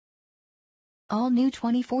All new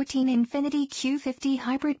 2014 Infiniti Q50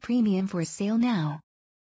 Hybrid Premium for sale now.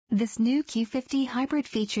 This new Q50 Hybrid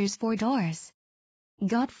features 4 doors.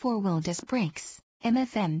 Got 4-wheel disc brakes,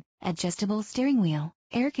 MFM, adjustable steering wheel,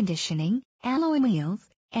 air conditioning, alloy wheels,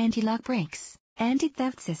 anti-lock brakes,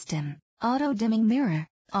 anti-theft system, auto-dimming mirror,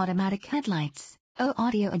 automatic headlights,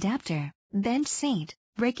 audio adapter, bench seat,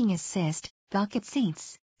 braking assist, bucket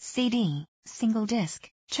seats, CD, single disc,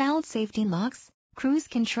 child safety locks, cruise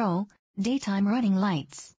control, daytime running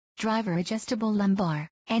lights, driver adjustable lumbar,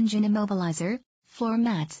 engine immobilizer, floor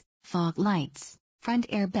mats, fog lights, front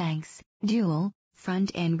airbags, dual,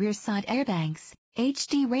 front and rear side airbags,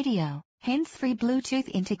 HD radio, hands-free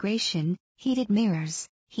Bluetooth integration, heated mirrors,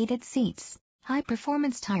 heated seats,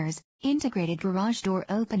 high-performance tires, integrated garage door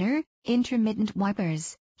opener, intermittent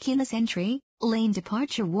wipers, keyless entry, lane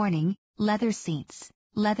departure warning, leather seats,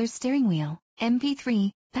 leather steering wheel,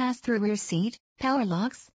 MP3, pass-through rear seat, power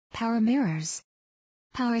locks, power mirrors,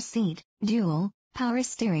 power seat, dual, power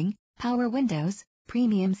steering, power windows,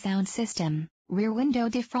 premium sound system, rear window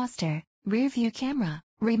defroster, rear view camera,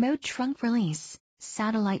 remote trunk release,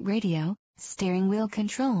 satellite radio, steering wheel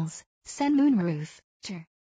controls, sun moonroof.